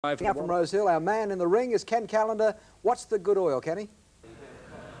Now from Rosehill, our man in the ring is Ken Callender. What's the good oil, Kenny?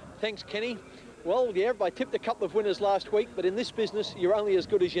 Thanks, Kenny. Well, yeah, I tipped a couple of winners last week, but in this business, you're only as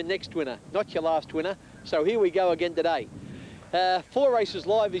good as your next winner, not your last winner. So here we go again today. 4 races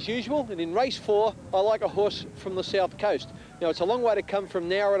live as usual, and in race 4, I like a horse from the south coast. Now, it's a long way to come from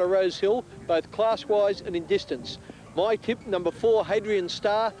Nowra to Rosehill, both class-wise and in distance. My tip, number 4, Hadrian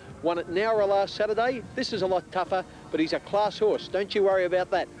Star, won at Nowra last Saturday. This is a lot tougher, but he's a class horse. Don't you worry about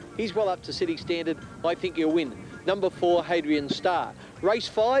that. He's well up to city standard. I think he'll win. Number 4, Hadrian Star. Race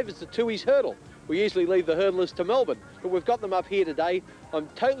 5 is the Tooheys Hurdle. We usually leave the hurdlers to Melbourne, but we've got them up here today. I'm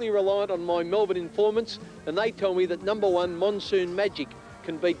totally reliant on my Melbourne informants, and they tell me that number 1, Monsoon Magic,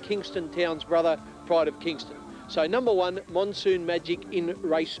 can beat Kingston Town's brother, Pride of Kingston. So number 1, Monsoon Magic in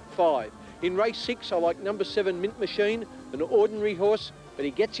race 5. In race 6, I like number 7, Mint Machine, an ordinary horse, but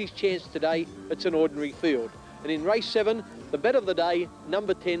he gets his chance today. It's an ordinary field. And in race 7, the bet of the day,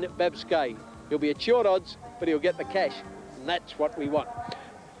 number 10, Babs Gay. He'll be at short odds, but he'll get the cash, and that's what we want.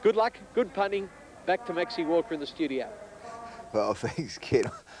 Good luck, good punting. Back to Maxie Walker in the studio. Well, thanks, kid.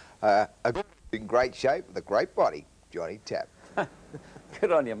 In great shape with a great body, Johnny Tapp.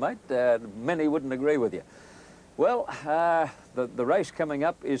 Good on you, mate. Many wouldn't agree with you. Well, the race coming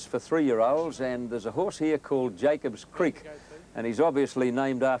up is for 3-year-olds, and there's a horse here called Jacobs Creek, and he's obviously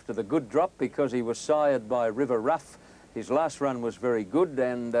named after the good drop because he was sired by River Rough. His last run was very good,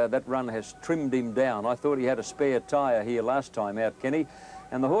 and that run has trimmed him down. I thought he had a spare tyre here last time out, Kenny.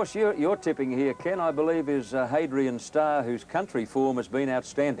 And the horse you're tipping here, Ken, I believe is Hadrian Star, whose country form has been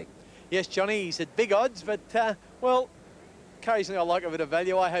outstanding. Yes, Johnny, he's at big odds, but, well, occasionally I like a bit of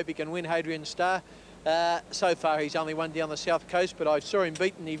value. I hope he can win, Hadrian Star. So far, he's only won down the south coast, but I saw him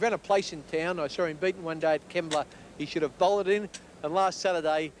beaten. He ran a place in town. I saw him beaten one day at Kembla. He should have bowled in. And last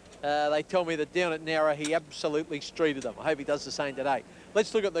Saturday, they tell me that down at Nowra, he absolutely streeted them. I hope he does the same today.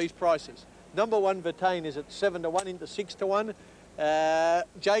 Let's look at these prices. Number 1, Vertain, is at 7 to 1 into 6 to 1.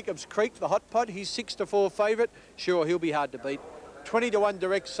 Jacobs Creek, the hot pot, he's 6 to 4 favourite. Sure, he'll be hard to beat. 20 to 1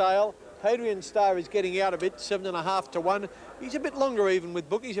 direct sale. Hadrian Star is getting out a bit, 7.5 to 1. He's a bit longer even with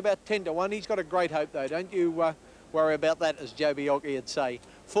bookies, about 10 to 1. He's got a great hope though. Don't you worry about that, as Joe Biolki would say.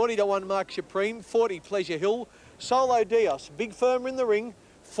 40 to 1 Mark Supreme, 40 Pleasure Hill. Solo Dios, big firm in the ring,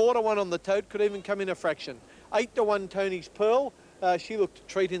 4 to 1 on the tote, could even come in a fraction. 8 to 1 Tony's Pearl. She looked a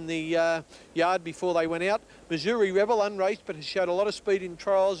treat in the yard before they went out. Missouri Rebel, unraced, but has showed a lot of speed in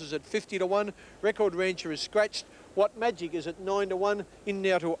trials, is at 50 to 1. Record Rancher is scratched. What Magic is at 9 to 1, in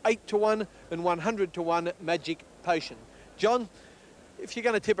now to 8 to 1, and 100 to 1 Magic Potion. John, if you're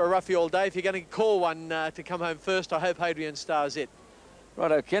going to tip a roughie all day, if you're going to call one to come home first, I hope Hadrian Star's it.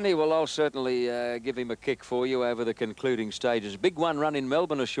 Righto, Kenny, well, I'll certainly give him a kick for you over the concluding stages. Big one run in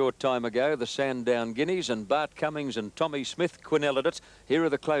Melbourne a short time ago, the Sandown Guineas, and Bart Cummings and Tommy Smith quinelled it. Here are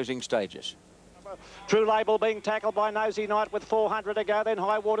the closing stages. True Label being tackled by Nosy Knight with 400 to go. Then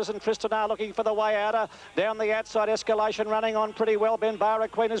High Waters and Tristan are looking for the way outer. Down the outside, Escalation running on pretty well. Ben Barra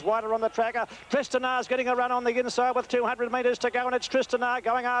Queen is wider on the tracker. Tristan is getting a run on the inside with 200 metres to go, and it's Tristan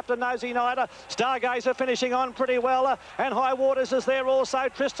going after Nosy Knight. Stargazer finishing on pretty well, and High Waters is there also.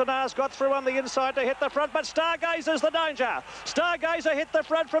 Tristan has got through on the inside to hit the front, but Stargazer's the danger. Stargazer hit the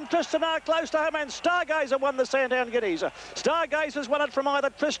front from Tristan close to home, and Stargazer won the Sandown Guineas. Stargazer's won it from either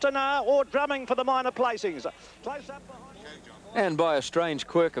Tristan or Drumming for the minor placings. Close up behind. And by a strange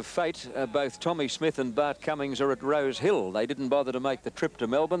quirk of fate, both Tommy Smith and Bart Cummings are at Rose Hill. They didn't bother to make the trip to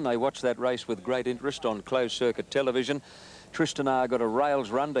Melbourne. They watched that race with great interest on closed-circuit television. Tristan got a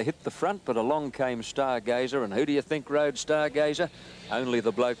rails run to hit the front, but along came Stargazer. And who do you think rode Stargazer? Only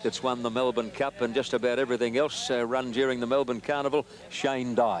the bloke that's won the Melbourne Cup and just about everything else run during the Melbourne Carnival,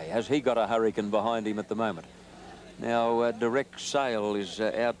 Shane Dye. Has he got a hurricane behind him at the moment? Now, Direct Sale is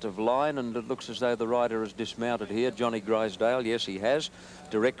out of line, and it looks as though the rider has dismounted here. Johnny Grisdale, yes, he has.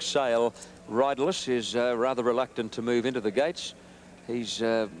 Direct Sale, riderless, is rather reluctant to move into the gates. He's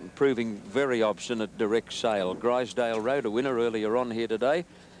proving very obstinate, Direct Sale. Grisdale rode a winner earlier on here today.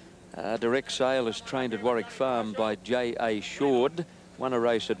 Direct Sale is trained at Warwick Farm by J.A. Shord. Won a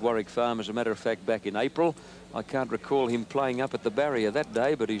race at Warwick Farm, as a matter of fact, back in April. I can't recall him playing up at the barrier that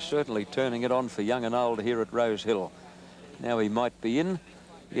day, but he's certainly turning it on for young and old here at Rose Hill. Now he might be in.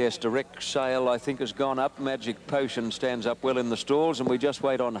 Yes, Direct Sale, I think, has gone up. Magic Potion stands up well in the stalls, and we just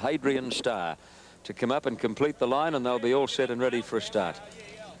wait on Hadrian Star to come up and complete the line, and they'll be all set and ready for a start.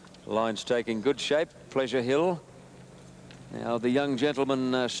 The line's taking good shape. Pleasure Hill. Now, the young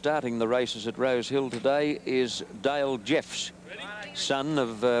gentleman starting the races at Rose Hill today is Dale Jeffs, son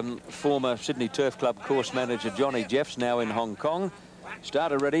of former Sydney Turf Club course manager Johnny Jeffs, now in Hong Kong.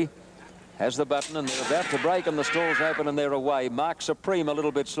 Starter ready. has the button, and they're about to break, and the stall's open and they're away. Mark Supreme a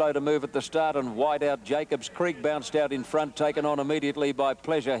little bit slow to move at the start, and wide out Jacobs Creek bounced out in front, taken on immediately by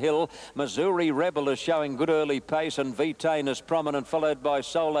Pleasure Hill. Missouri Rebel is showing good early pace, and V-Tain is prominent, followed by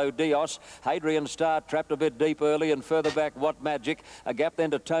Solo Dios. Hadrian Star trapped a bit deep early, and further back What Magic. A gap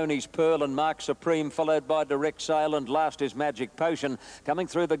then to Tony's Pearl and Mark Supreme, followed by Direct Sail, and last is Magic Potion. Coming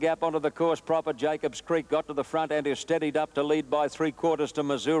through the gap onto the course proper, Jacobs Creek got to the front and is steadied up to lead by 3/4 to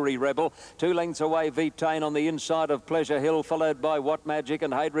Missouri Rebel. 2 lengths away, V-Tain on the inside of Pleasure Hill, followed by What Magic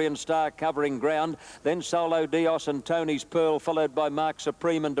and Hadrian Star covering ground. Then Solo Dios and Tony's Pearl, followed by Mark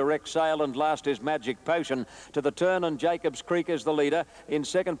Supreme and Direct Sail, and last is Magic Potion. To the turn, and Jacobs Creek is the leader. In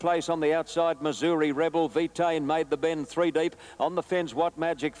second place on the outside, Missouri Rebel. V-Tain made the bend 3 deep. On the fence, What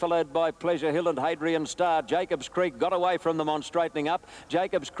Magic, followed by Pleasure Hill and Hadrian Star. Jacobs Creek got away from them on straightening up.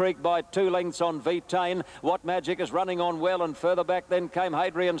 Jacobs Creek by 2 lengths on V-Tain. What Magic is running on well, and further back then came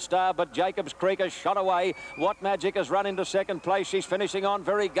Hadrian Star, but Jacobs Creek has shot away. What Magic has run into second place. She's finishing on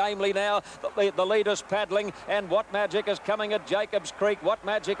very gamely now. The leader's paddling, and What Magic is coming at Jacobs Creek. What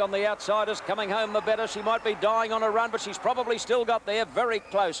Magic on the outside is coming home the better. She might be dying on a run, but she's probably still got there. Very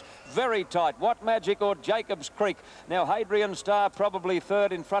close, very tight. What Magic or Jacobs Creek. Now Hadrian Star probably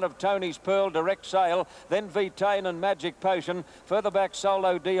third in front of Tony's Pearl, Direct Sail, then V-Tain and Magic Potion. Further back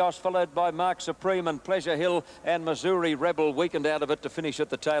Solo Dios, followed by Mark Supreme and Pleasure Hill, and Missouri Rebel weakened out of it to finish at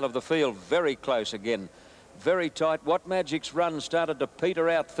the tail of the field. Very close again. Very tight. What Magic's run started to peter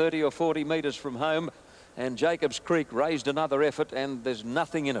out 30 or 40 metres from home, and Jacobs Creek raised another effort, and there's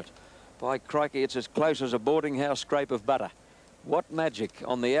nothing in it. By crikey, it's as close as a boarding house scrape of butter. What Magic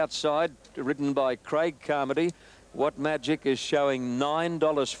on the outside, ridden by Craig Carmody. What Magic is showing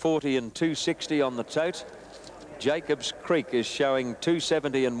 $9.40 and $2.60 on the tote. Jacobs Creek is showing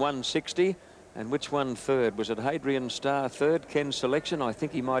 $2.70 and $1.60. And which one third? Was it Hadrian Star third? Ken's Selection, I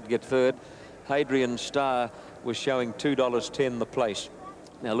think he might get third. Hadrian Star was showing $2.10 the place.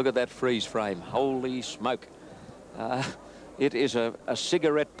 Now look at that freeze frame. Holy smoke. It is a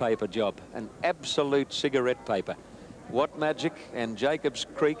cigarette paper job, an absolute cigarette paper. What Magic and Jacobs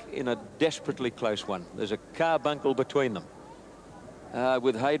Creek in a desperately close one. There's a carbuncle between them,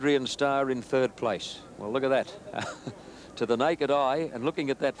 with Hadrian Star in third place. Well, look at that. To the naked eye, and looking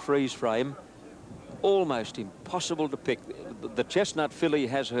at that freeze frame, almost impossible to pick. The Chestnut filly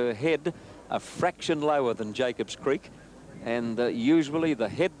has her head a fraction lower than Jacobs Creek, and usually the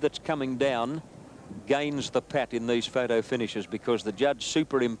head that's coming down gains the pat in these photo finishes, because the judge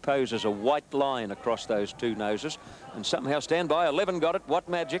superimposes a white line across those two noses, and somehow stand by. 11 got it. What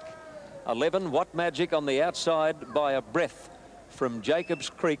Magic. 11, What Magic on the outside by a breath from Jacobs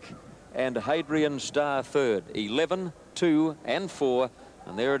Creek, and Hadrian Star third. 11, 2 and 4,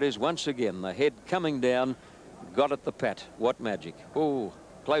 and there it is once again. The head coming down, got it the pat. What Magic. Oh,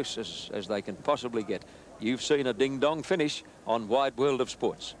 close as they can possibly get. You've seen a ding-dong finish on Wide World of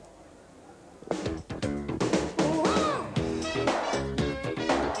Sports.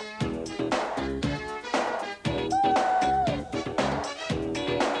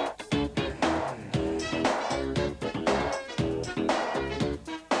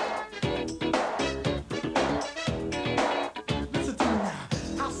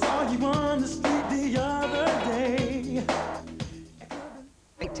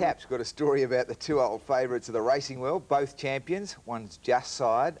 Tap's got a story about the 2 old favourites of the racing world, both champions. One's just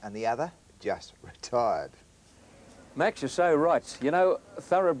sired and the other just retired. Max, you're so right. You know,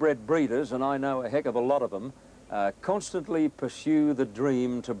 thoroughbred breeders, and I know a heck of a lot of them, constantly pursue the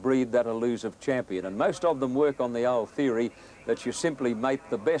dream to breed that elusive champion. And most of them work on the old theory that you simply mate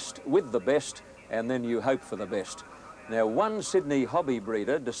the best with the best, and then you hope for the best. Now, one Sydney hobby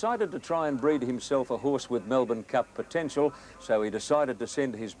breeder decided to try and breed himself a horse with Melbourne Cup potential, so he decided to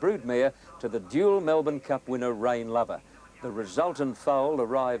send his broodmare to the dual Melbourne Cup winner Rain Lover. The resultant foal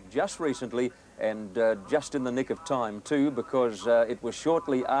arrived just recently, and just in the nick of time too, because it was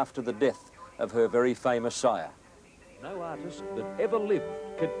shortly after the death of her very famous sire. No artist that ever lived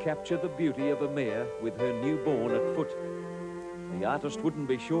could capture the beauty of a mare with her newborn at foot. The artist wouldn't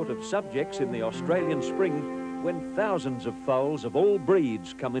be short of subjects in the Australian spring, when thousands of foals of all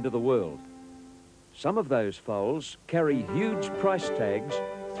breeds come into the world. Some of those foals carry huge price tags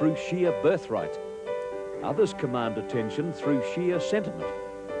through sheer birthright. Others command attention through sheer sentiment,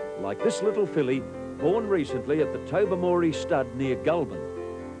 like this little filly born recently at the Tobermory stud near Goulburn.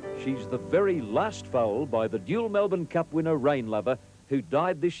 She's the very last foal by the dual Melbourne Cup winner Rain Lover, who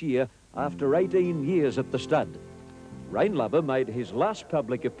died this year after 18 years at the stud. Rain Lover made his last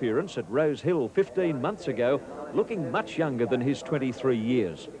public appearance at Rose Hill 15 months ago, looking much younger than his 23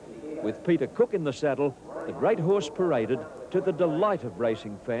 years. With Peter Cook in the saddle, the great horse paraded to the delight of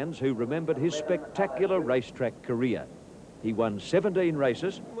racing fans who remembered his spectacular racetrack career. He won 17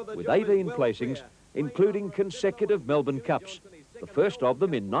 races with 18 placings, including consecutive Melbourne Cups, the first of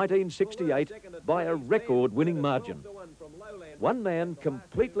them in 1968 by a record-winning margin. One man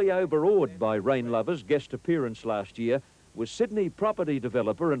completely overawed by Rain Lover's guest appearance last year was Sydney property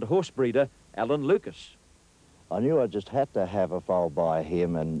developer and horse breeder Alan Lucas. I knew I just had to have a foal by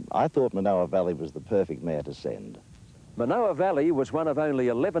him, and I thought Manoa Valley was the perfect mare to send. Manoa Valley was one of only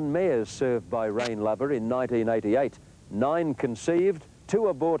 11 mares served by Rain Lover in 1988. 9 conceived, 2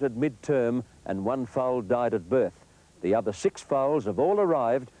 aborted mid-term, and 1 foal died at birth. The other 6 foals have all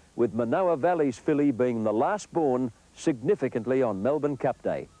arrived, with Manoa Valley's filly being the last born significantly on Melbourne Cup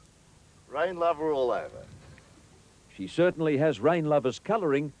Day. Rain Lover all over. She certainly has Rain Lover's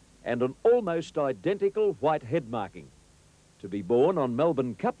colouring and an almost identical white head marking. To be born on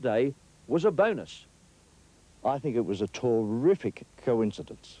Melbourne Cup Day was a bonus. I think it was a terrific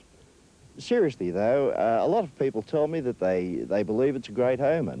coincidence. Seriously, though, a lot of people tell me that they believe it's a great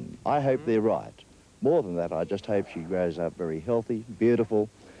omen. I hope they're right. More than that, I just hope she grows up very healthy, beautiful,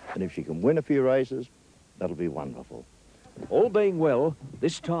 and if she can win a few races, that'll be wonderful. All being well,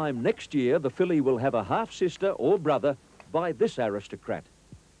 this time next year, the filly will have a half-sister or brother by this aristocrat.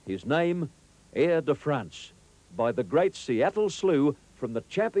 His name, Heir de France, by the great Seattle Slew from the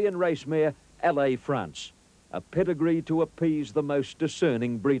champion race mare, LA France, a pedigree to appease the most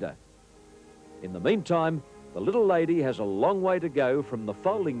discerning breeder. In the meantime, the little lady has a long way to go from the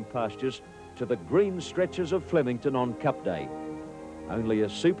foaling pastures to the green stretches of Flemington on Cup Day. Only a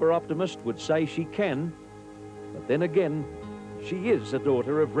super optimist would say she can, but then again, she is a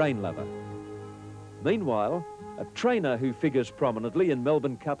daughter of Rain Lover. Meanwhile, a trainer who figures prominently in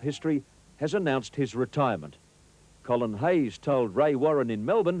Melbourne Cup history has announced his retirement. Colin Hayes told Ray Warren in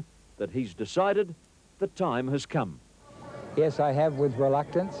Melbourne that he's decided the time has come. Yes, I have, with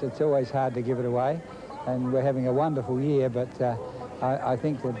reluctance. It's always hard to give it away, and we're having a wonderful year, but I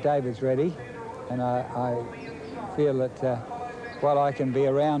think that David's ready, and I feel that while I can be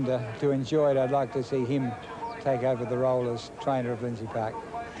around to enjoy it, I'd like to see him take over the role as trainer of Lindsay Park.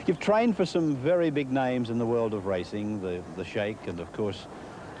 You've trained for some very big names in the world of racing, the Sheikh and, of course,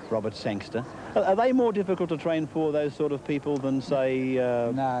 Robert Sangster. Are they more difficult to train for, those sort of people, than, say,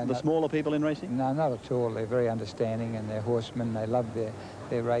 the smaller people in racing? No, not at all. They're very understanding, and they're horsemen. They love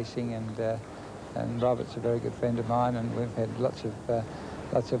their racing, and Robert's a very good friend of mine, and we've had lots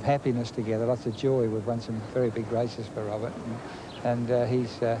of happiness together, lots of joy. We've won some very big races for Robert, and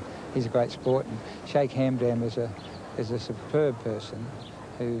he's a great sport. And Sheikh Hamdan is a superb person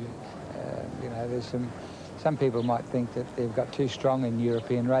who, you know, there's some people might think that they've got too strong in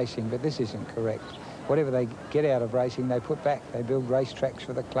European racing, but this isn't correct. Whatever they get out of racing, they put back. They build racetracks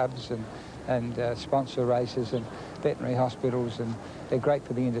for the clubs and sponsor races and veterinary hospitals, and they're great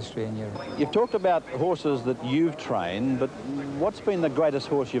for the industry in Europe. You've talked about horses that you've trained, but what's been the greatest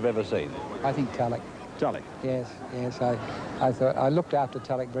horse you've ever seen? I think Tulloch. Tulloch? Yes. I thought I looked after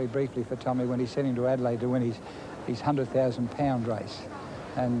Tulloch very briefly for Tommy when he sent him to Adelaide to win his £100,000 race,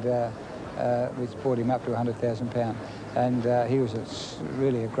 and which brought him up to £100,000, and he was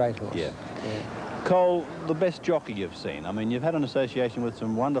really a great horse. Yeah. Cole, the best jockey you've seen? I mean, you've had an association with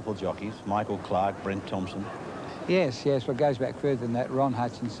some wonderful jockeys, Michael Clark, Brent Thompson. Yes, well, it goes back further than that. Ron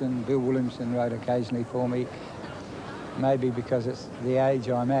Hutchinson, Bill Williamson rode occasionally for me, maybe because it's the age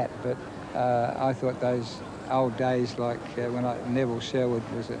I'm at, but I thought those old days, like when Neville Sherwood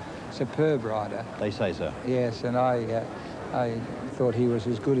was a superb rider. They say so. Yes, and I thought he was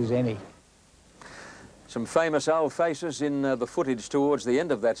as good as any. Some famous old faces in the footage towards the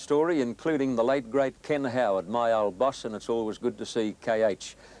end of that story, including the late, great Ken Howard, my old boss, and it's always good to see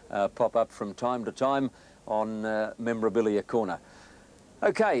KH pop up from time to time on Memorabilia Corner.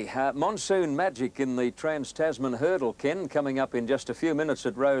 OK, Monsoon Magic in the Trans-Tasman Hurdle, Ken, coming up in just a few minutes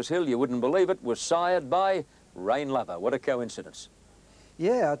at Rose Hill. You wouldn't believe it, was sired by Rain Lover. What a coincidence.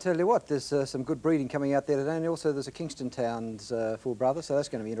 Yeah, I'll tell you what, there's some good breeding coming out there today, and also there's a Kingston Town's full brother, so that's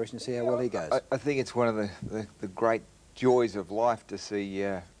going to be interesting to see how well he goes. I think it's one of the great joys of life to see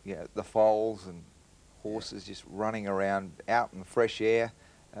the foals and horses just running around out in the fresh air.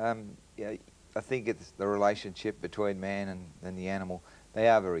 I think it's the relationship between man and the animal. They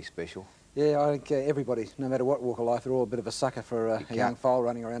are very special. Yeah, I think everybody, no matter what walk of life, they're all a bit of a sucker for a young foal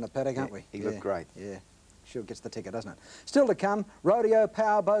running around a paddock, aren't we? He looked great. Yeah. Sure gets the ticket, doesn't it? Still to come, rodeo,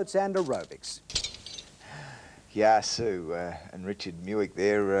 powerboats and aerobics. Yasu and Richard Muick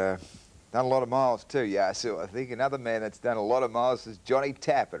there done a lot of miles too, Yasu. I think another man that's done a lot of miles is Johnny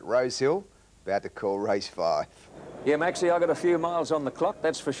Tapp at Rose Hill, about to call race 5. Yeah, Maxie, I got a few miles on the clock,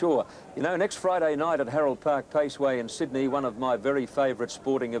 that's for sure. You know, next Friday night at Harold Park Paceway in Sydney, one of my very favourite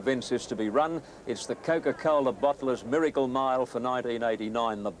sporting events is to be run. It's the Coca-Cola Bottlers Miracle Mile for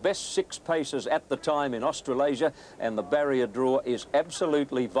 1989. The best 6 paces at the time in Australasia, and the barrier draw is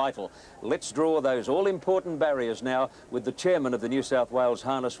absolutely vital. Let's draw those all-important barriers now with the chairman of the New South Wales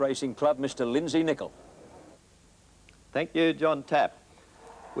Harness Racing Club, Mr. Lindsay Nicol. Thank you, John Tapp.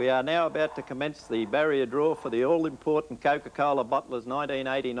 We are now about to commence the barrier draw for the all-important Coca-Cola Bottlers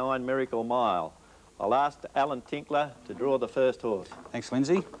 1989 Miracle Mile. I'll ask Alan Tinkler to draw the first horse. Thanks,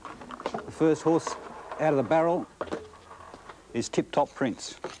 Lindsay. The first horse out of the barrel is Tip Top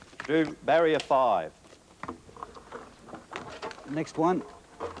Prince. Drew barrier 5. The next one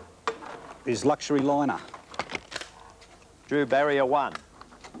is Luxury Liner. Drew barrier 1.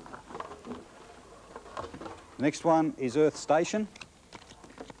 The next one is Earth Station.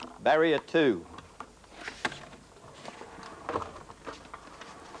 Barrier 2.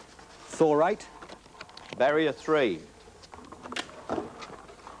 Thor 8. Barrier 3.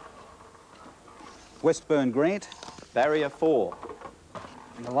 Westburn Grant. Barrier 4.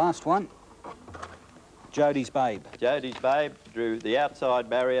 And the last one, Jodie's Babe. Jodie's Babe drew the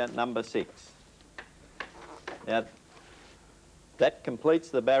outside barrier number 6. Now, that completes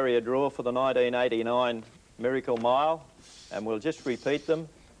the barrier draw for the 1989 Miracle Mile, and we'll just repeat them.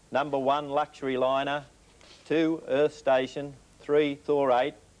 Number 1, Luxury Liner, 2, Earth Station, 3, Thor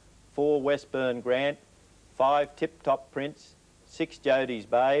 8, 4, Westburn Grant, 5, Tip Top Prince, 6, Jodie's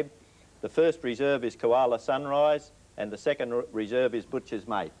Babe. The first reserve is Koala Sunrise, and the second reserve is Butcher's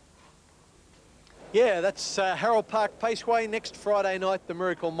Mate. Yeah, that's Harold Park Paceway next Friday night, the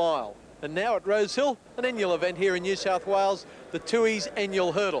Miracle Mile. And now at Rosehill, an annual event here in New South Wales, the Tooheys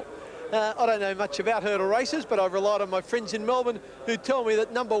Annual Hurdle. I don't know much about hurdle races, but I've relied on my friends in Melbourne who tell me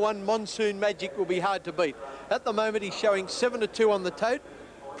that number 1, Monsoon Magic, will be hard to beat. At the moment, he's showing 7-2 on the tote.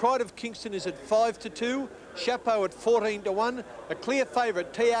 Pride of Kingston is at 5-2. Chapeau at 14-1. A clear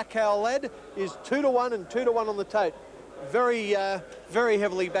favourite, Tiakau Lad, is 2-1 and 2-1 on the tote. Very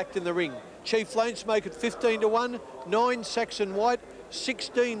heavily backed in the ring. Chief Lone Smoke at 15-1. 9, Saxon White.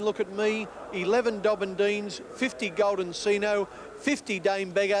 16, Look at Me. 11, Dobbin Deans. 50, Golden Sino. 50,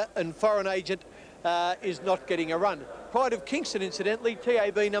 Dame Beggar, and Foreign Agent is not getting a run. Pride of Kingston, incidentally,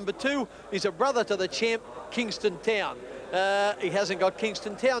 TAB number 2, is a brother to the champ, Kingston Town. He hasn't got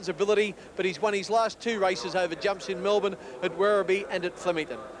Kingston Town's ability, but he's won his last 2 races over jumps in Melbourne, at Werribee and at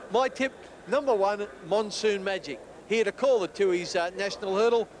Flemington. My tip, number 1, Monsoon Magic. Here to call the Tooheys National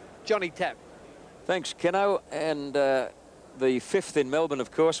Hurdle, Johnny Tapp. Thanks, Keno. And the 5th in Melbourne,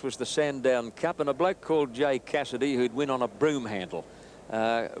 of course, was the Sandown Cup, and a bloke called Jay Cassidy, who'd win on a broom handle,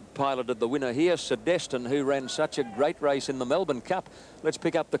 piloted the winner here, Sir Destin, who ran such a great race in the Melbourne Cup. Let's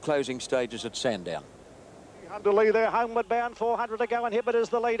pick up the closing stages at Sandown. Under Lee there, homeward bound, 400 to go, and Hibbert is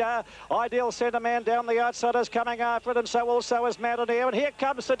the leader. Ideal Centre Man down the outside is coming after it, and so also is Mountaineer. And here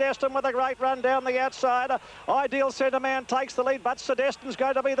comes Sir Destin with a great run down the outside. Ideal Centre Man takes the lead, but Sir Destin's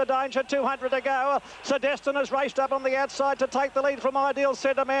going to be the danger, 200 to go. Sir Destin has raced up on the outside to take the lead from Ideal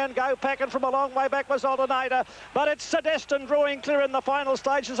Centre Man. Go packing from a long way back was Alternator, but it's Sir Destin drawing clear in the final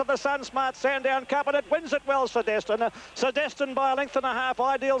stages of the Sunsmart Sandown Cup, and it wins it well, Sir Destin. Sir Destin by a length and a half.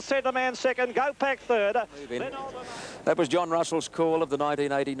 Ideal Centre Man second. Go Pack third. That was John Russell's call of the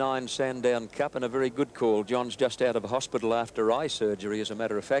 1989 Sandown Cup, and a very good call. John's just out of hospital after eye surgery, as a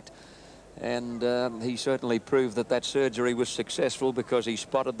matter of fact, and he certainly proved that that surgery was successful because he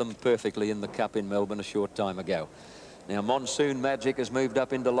spotted them perfectly in the Cup in Melbourne a short time ago. Now, Monsoon Magic has moved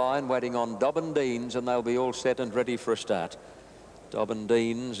up into line, waiting on Dobbin Deans, and they'll be all set and ready for a start. Dobbin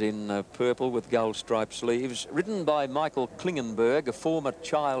Deans in purple with gold striped sleeves, ridden by Michael Klingenberg, a former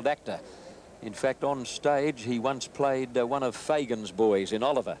child actor. In fact, on stage, he once played one of Fagan's boys in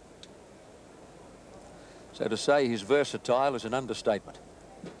Oliver. So to say he's versatile is an understatement.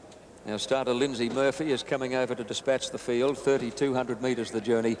 Now, starter Lindsay Murphy is coming over to dispatch the field. 3,200 metres the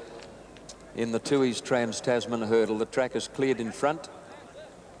journey in the Tooheys Trans-Tasman Hurdle. The track is cleared in front.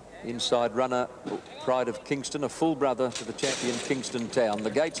 Inside runner, Pride of Kingston, a full brother to the champion Kingston Town. The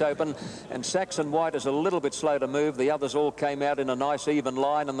gates open, and Saxon White is a little bit slow to move. The others all came out in a nice even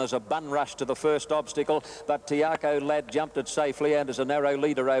line, and there's a bun rush to the first obstacle, but Tiakau Lad jumped it safely and is a narrow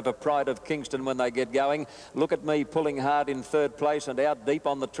leader over Pride of Kingston when they get going. Look at Me pulling hard in 3rd place, and out deep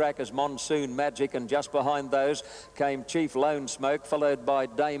on the track is Monsoon Magic, and just behind those came Chief Lone Smoke, followed by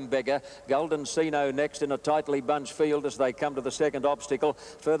Dame Beggar. Golden Sino next in a tightly bunched field as they come to the 2nd obstacle.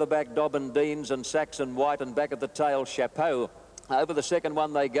 Further back, Dobbin Deans and Saxon White, and back at the tail, Chapeau Over the second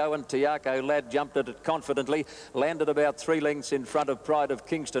one they go, and Tiaco Lad jumped at it confidently, landed about 3 lengths in front of Pride of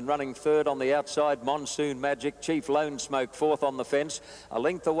Kingston, running third on the outside, Monsoon Magic, Chief Lone Smoke fourth on the fence. A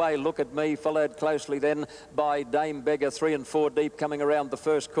length away, Look at Me, followed closely then by Dame Beggar, 3 and 4 deep, coming around the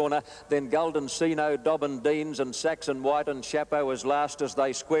first corner. Then Golden Sino, Dobbin Deans and Saxon White and Chapeau as last as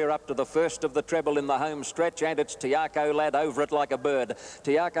they square up to the first of the treble in the home stretch, and it's Tiaco Lad over it like a bird.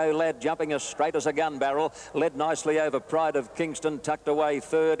 Tiaco Lad jumping as straight as a gun barrel, led nicely over Pride of Kingston. Tucked away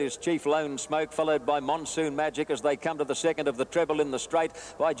third is Chief Lone Smoke, followed by Monsoon Magic as they come to the second of the treble in the straight.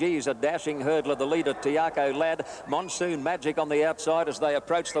 By geez, a dashing hurdler, the leader Tiaco Lad. Monsoon Magic on the outside as they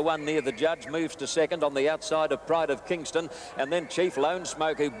approach the one near the judge, moves to second on the outside of Pride of Kingston, and then Chief Lone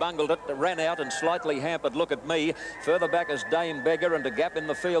Smoke, who bungled it, ran out and slightly hampered Look at Me. Further back is Dame Beggar, and a gap in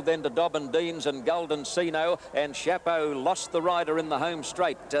the field then to Dobbin Deans and Golden Sino, and Chapeau lost the rider in the home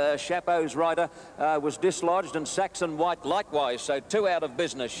straight. Chapeau's rider was dislodged, and Saxon White likewise. So 2 out of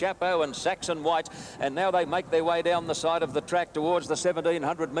business, Chapeau and Saxon White, and now they make their way down the side of the track towards the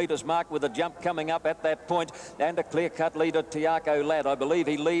 1700 metres mark, with a jump coming up at that point, and a clear-cut leader, Tiaco Lad. I believe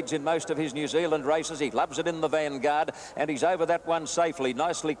he leads in most of his New Zealand races. He loves it in the vanguard, and he's over that one safely,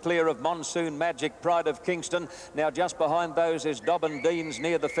 nicely clear of Monsoon Magic, Pride of Kingston. Now just behind those is Dobbin Deans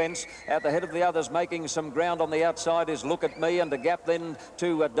near the fence. At the head of the others, making some ground on the outside, is Look at Me, and a gap then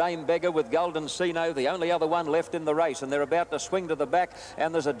to Dame Beggar with Golden Sino, the only other one left in the race, and they're about to swing to the back,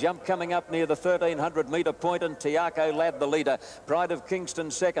 and there's a jump coming up near the 1300 metre point, and Tiaco Lad the leader. Pride of Kingston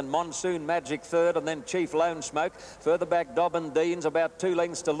second, Monsoon Magic third, and then Chief Lone Smoke. Further back, Dobbin Deans, about 2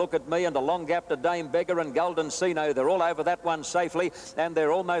 lengths to Look at Me, and a long gap to Dame Beggar and Golden Sino. They're all over that one safely, and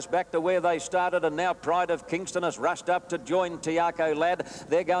they're almost back to where they started, and now Pride of Kingston has rushed up to join Tiaco Lad.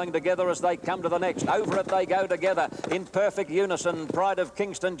 They're going together as they come to the next. Over it they go together in perfect unison. Pride of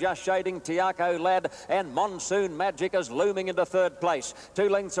Kingston just shading Tiaco Lad, and Monsoon Magic is looming into third place. 2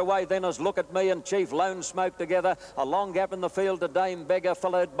 lengths away then as Look at Me and Chief Lone Smoke together. A long gap in the field to Dame Beggar,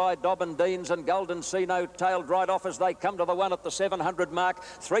 followed by Dobbin Deans, and Golden Sino tailed right off as they come to the one at the 700 mark.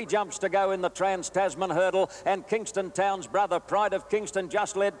 3 jumps to go in the Trans-Tasman hurdle, and Kingston Town's brother, Pride of Kingston,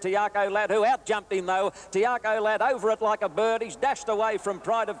 just led Tiaco Lad, who out-jumped him though. Tiaco Lad over it like a bird. He's dashed away from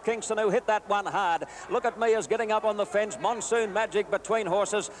Pride of Kingston, who hit that one hard. Look at Me is getting up on the fence. Monsoon Magic between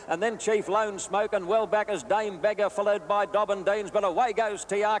horses, and then Chief Lone Smoke, and well back as Dame Beggar, followed by Dobbin Deans, but away goes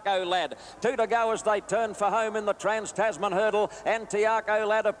Tiaco Lad. 2 to go as they turn for home in the Trans-Tasman hurdle, and Tiaco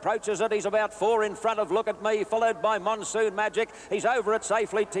Lad approaches it. He's about 4 in front of Look at Me, followed by Monsoon Magic. He's over it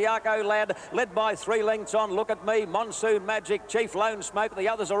safely, Tiaco Lad, led by 3 lengths on Look at Me, Monsoon Magic, Chief Lone Smoke. The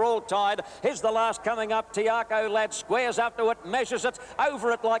others are all tied. Here's the last coming up. Tiaco Lad squares up to it, measures it,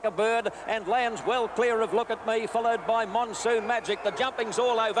 over it like a bird, and lands well clear of Look at Me, followed by Monsoon Magic. The jumping's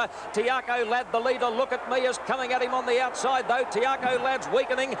all over. Tiaco Lad, the leader. Look at Me is coming at him on the outside, though. Tiaco Lad's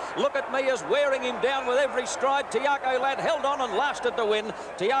weakening. Look at Me is wearing him down with every stride. Tiaco Lad held on and lasted to win.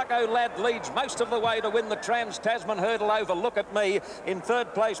 Tiaco Lad leads most of the way to win the Trans-Tasman hurdle over Look at Me. In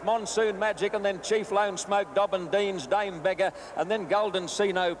third place, Monsoon Magic, and then Chief Lone Smoke, Dobbin Deans, Dame Beggar, and then Golden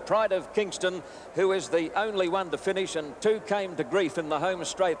Sino, Pride of Kingston, who is the only one to finish, and 2 came to grief in the home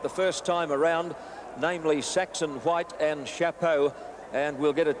straight the first time around, namely Saxon White and Chapeau, and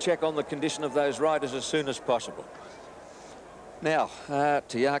we'll get a check on the condition of those riders as soon as possible. Now,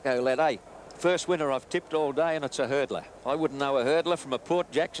 Tiaco Lad, first winner I've tipped all day, and it's a hurdler. I wouldn't know a hurdler from a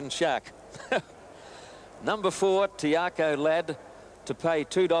Port Jackson shark. Number 4, Tiaco Lad, to pay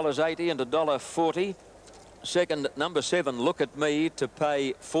 $2.80 and $1.40. Second, number 7, Look at Me, to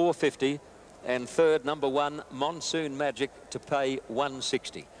pay $4.50. And third, number 1, Monsoon Magic, to pay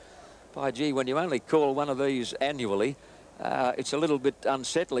 $1.60. By gee, when you only call one of these annually, it's a little bit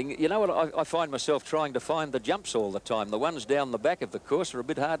unsettling. You know what, I find myself trying to find the jumps all the time. The ones down the back of the course are a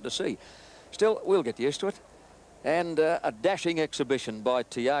bit hard to see. Still, we'll get used to it. And a dashing exhibition by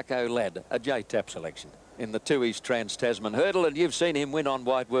Tiaco Lad, a J-Tap selection in the Tooheys Trans-Tasman hurdle, and you've seen him win on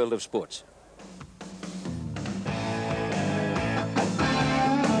Wide World of Sports.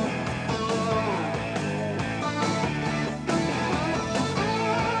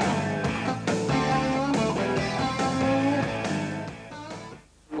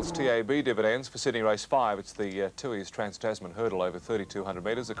 TAB dividends for Sydney Race 5. It's the Tooheys Trans-Tasman hurdle over 3,200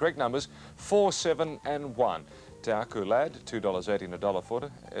 metres. The correct numbers 4, 7 and 1. Tiaco Lad, $2.80 and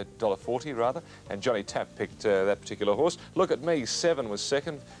 $1.40 rather, and Johnny Tap picked that particular horse. Look at Me, 7 was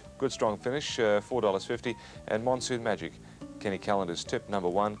second, good strong finish, $4.50, and Monsoon Magic, Kenny Calendar's tip, number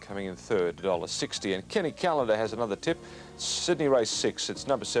 1, coming in third, $1.60. And Kenny Calendar has another tip, Sydney Race 6, it's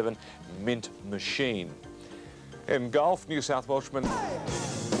number 7, Mint Machine. In golf, New South Welshman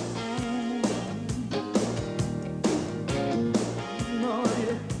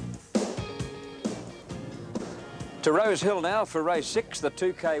To Rose Hill now for race 6, the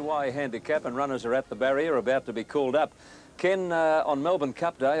 2KY handicap, and runners are at the barrier, about to be called up. Ken, on Melbourne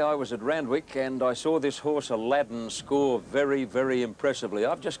Cup Day, I was at Randwick and I saw this horse Aladdin score very, very impressively.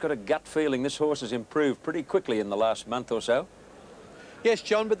 I've just got a gut feeling this horse has improved pretty quickly in the last month or so. Yes,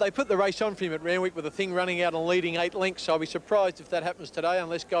 John, but they put the race on for him at Randwick with the thing running out and leading 8 lengths, so I'll be surprised if that happens today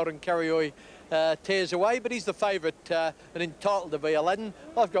unless Golden Carrioy tears away, but he's the favourite and entitled to be Aladdin.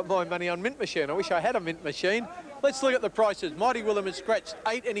 I've got my money on Mint Machine. I wish I had a Mint Machine. Let's look at the prices. Mighty Willem is scratched,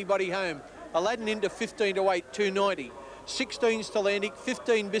 8 Anybody Home. Aladdin into 15 to 8, 290. 16 Stellantic,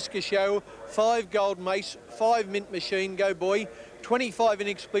 15 Bisca Show, 5 Gold Mace, 5 Mint Machine, Go Boy, 25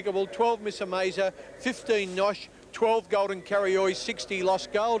 Inexplicable, 12 Miss Amazer, 15 Nosh, 12 Golden Carrioy, 60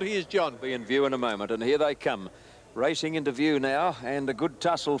 Lost Gold. Here's John. Be in view in a moment, and here they come. Racing into view now, and a good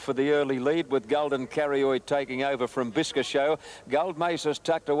tussle for the early lead with Golden Carrioy taking over from Bisca Show. Gold Mace is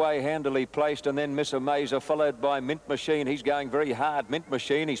tucked away, handily placed, and then Miss Amazer followed by Mint Machine. He's going very hard, Mint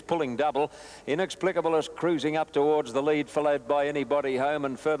Machine. He's pulling double. Inexplicable is cruising up towards the lead, followed by Anybody Home,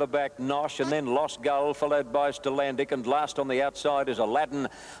 and further back Nosh, and then Lost Gold, followed by Stellantic, and last on the outside is Aladdin.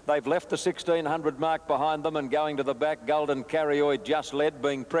 They've left the 1600 mark behind them, and going to the back, Golden Carrioy just led,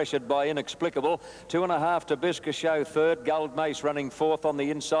 being pressured by Inexplicable. 2.5 to Bisca Show third, Gold Mace running fourth on the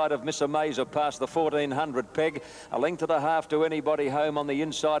inside of Miss Amazer past the 1400 peg. A length and a half to Anybody Home on the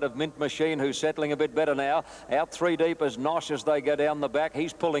inside of Mint Machine, who's settling a bit better now. Out 3 deep is Nosh as they go down the back.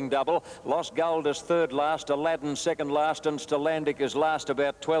 He's pulling double. Lost Gold is third last, Aladdin second last, and Stellantic is last,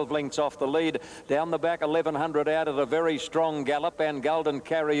 about 12 lengths off the lead. Down the back, 1100 out at a very strong gallop, and Golden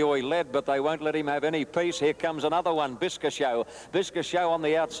Carrioy led, but they won't let him have any peace. Here comes another one, Bisca Show. Bisca Show on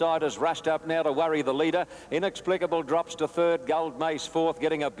the outside has rushed up now to worry the leader. Inexplicable drops to third, Gold Mace fourth,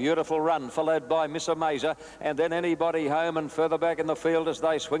 getting a beautiful run, followed by Miss Amazer, and then Anybody Home, and further back in the field as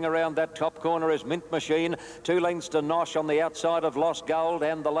they swing around that top corner is Mint Machine. 2 lengths to Nosh on the outside of Lost Gold,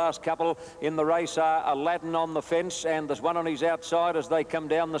 and the last couple in the race are Aladdin on the fence, and there's one on his outside as they come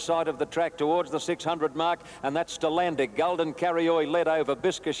down the side of the track towards the 600 mark, and that's Stellantic. Golden Carrioy led over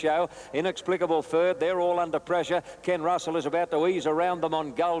Bisca Show. Inexplicable third. They're all under pressure. Ken Russell is about to ease around them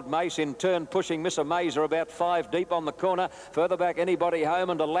on Gold Mace, in turn pushing Miss Amazer about 5 deep on the corner. Further back, Anybody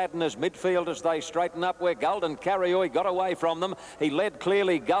Home and Aladdin as midfield as they straighten up where Golden Carrioy got away from them. He led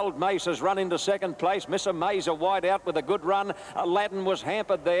clearly. Gold Mace has run into second place. Miss Amazer wide out with a good run. Aladdin was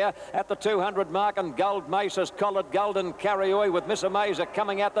hampered there at the 200 mark, and Gold Mace has collared Golden Carrioy with Miss Amazer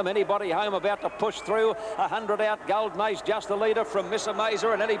coming at them. Anybody Home about to push through. 100 out. Gold Mace just the leader from Miss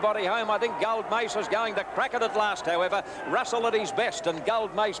Amazer, and Anybody Home. I think Gold Mace is going to crack it at last, however. Russell at his best, and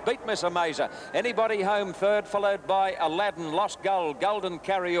Gold Mace beat Miss Amazer. Anybody Home third, followed by Aladdin, Lost Gold, Golden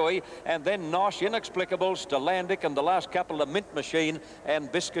Carrioy, and then Nosh, Inexplicable, Stellantic, and the last couple of Mint Machine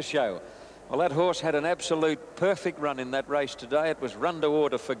and Bisca Show. Well, that horse had an absolute perfect run in that race today. It was run to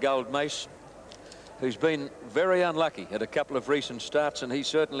order for Gold Mace, who's been very unlucky at a couple of recent starts, and he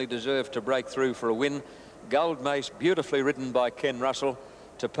certainly deserved to break through for a win. Gold Mace, beautifully ridden by Ken Russell,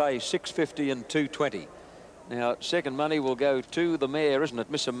 to pay $6.50 and $2.20. Now, second money will go to the mare, isn't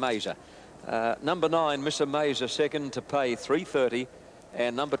it, Miss Amazer? Number 9, Miss Amazer, second, to pay $3.30,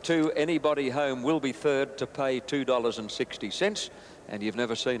 and number 2, Anybody Home, will be third to pay $2.60. And you've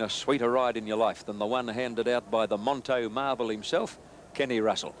never seen a sweeter ride in your life than the one handed out by the Monto Marvel himself, Kenny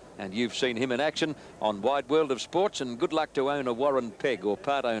Russell. And you've seen him in action on Wide World of Sports, and good luck to owner Warren Pegg, or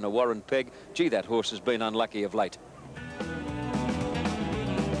part owner Warren Pegg. Gee, that horse has been unlucky of late.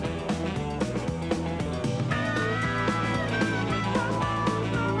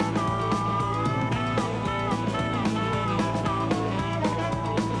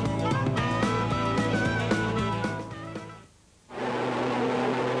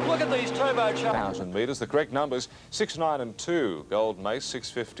 These turbo 1,000 metres. The correct numbers: 6, 9 and 2. Gold Mace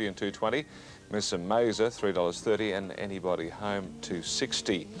 $6.50 and $2.20. Miss Amazer $3.30, and Anybody Home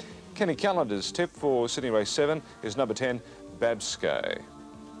 $2.60. Kenny Calendar's tip for Sydney Race 7 is number 10, Babsco.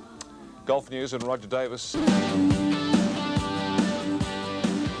 Golf news and Roger Davis.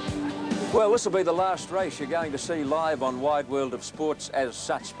 Well, this will be the last race you're going to see live on Wide World of Sports as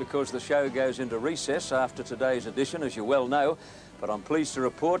such, because the show goes into recess after today's edition, as you well know. But I'm pleased to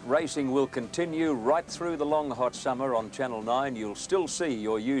report racing will continue right through the long hot summer on Channel 9. You'll still see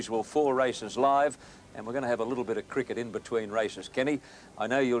your usual 4 races live, and we're going to have a little bit of cricket in between races. Kenny, I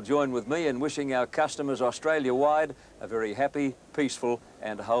know you'll join with me in wishing our customers Australia-wide a very happy, peaceful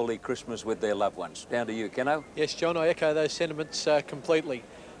and holy Christmas with their loved ones. Down to you, Keno. Yes, John, I echo those sentiments completely.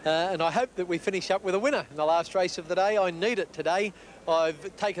 And I hope that we finish up with a winner in the last race of the day. I need it today.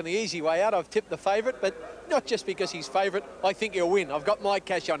 I've taken the easy way out. I've tipped the favourite, but not just because he's favourite. I think he'll win. I've got my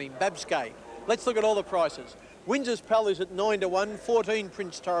cash on him, Babsco. Let's look at all the prices. Windsor's Pal is at 9 to 1. 14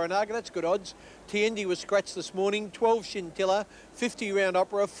 Prince Toranaga, that's good odds. Tiendi was scratched this morning. 12 Scintilla, 50 Round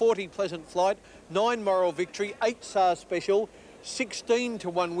Opera, 40 Pleasant Flight, 9 Moral Victory, 8 SAR Special, 16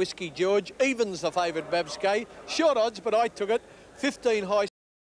 to 1 Whiskey George. Evens the favoured Babsky. Short odds, but I took it. 15 High